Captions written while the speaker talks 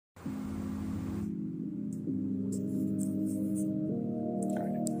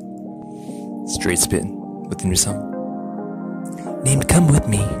Straight Spittin with a new song named Come With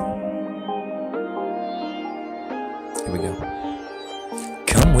Me. Here we go.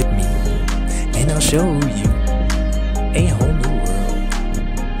 Come with me and I'll show you a whole new world.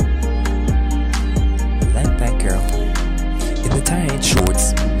 Like that girl in the tight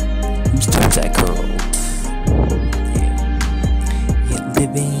shorts whose toes I curled. Yeah,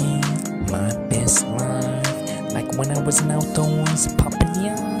 living my best life, like when I was in outdoors, popping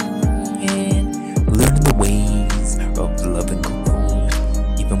young and learning the ways of love and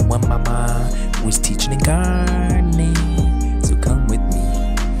growth. Even when my mom was teaching and gardening, so come with me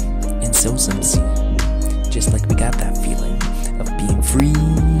and sow some seed. Just like we got that feeling of being freed,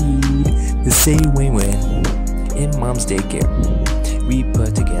 the same way when in mom's daycare we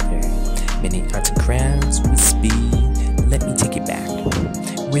put together many arts and crafts with speed. Let me take you back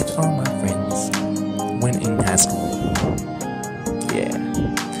with all my friends when in high school. Yeah,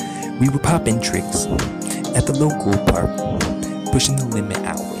 we were popping tricks at the local park, pushing the limit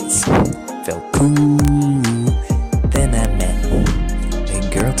always. Felt cool. Then I met a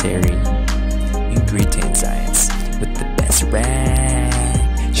girl, Terry, in grade 10 science with the best rag.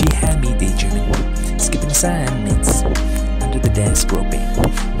 She had me daydreaming, skipping assignments, under the desk groping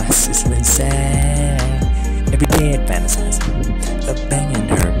my sizzling sack. Every day I'd fantasize of banging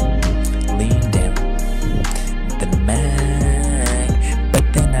her, lean down the mag. But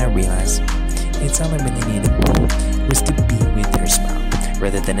then I realized it's all I really needed was to be with her smile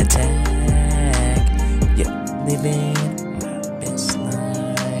rather than attack. Yeah, living my best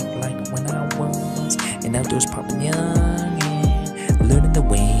life, like when I was in outdoors popping young and learning the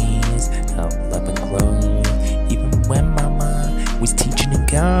ways of love and growth. Even when mama was teaching and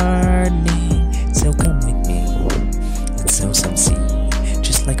gardening, so come with me and sow some seed.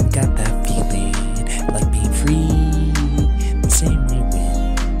 Just like we got that feeling, like being free. The same way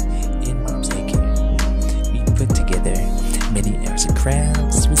when in mom's daycare we put together many arts and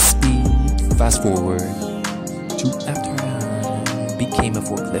crafts with speed. Fast forward to after I became a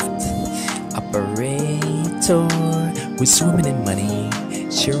forklift operator, was swimming in money,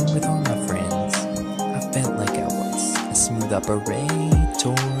 sharing with all my friends. I felt like I was a smooth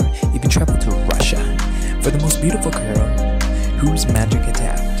operator. Even traveled to Russia for the most beautiful girl whose magic I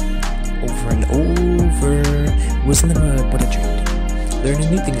tapped over and over. Was never what I dreamed, learning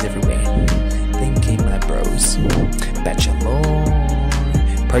new things every way. Then came my bros, bachelor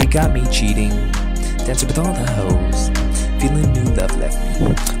party got me cheating, dancing with all the hoes, feeling new love left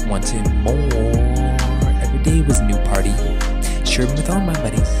me wanting more. Every day was a new party, sharing with all my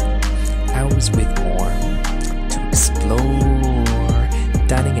buddies. I was with more to explore,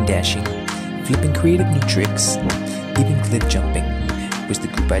 dining and dashing, flipping creative new tricks, even cliff jumping was the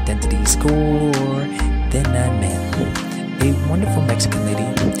group identity score. Then I met a wonderful Mexican lady.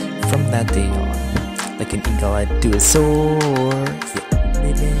 From that day on, like an eagle I'd do a soar. Yeah,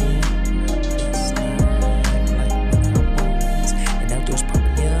 living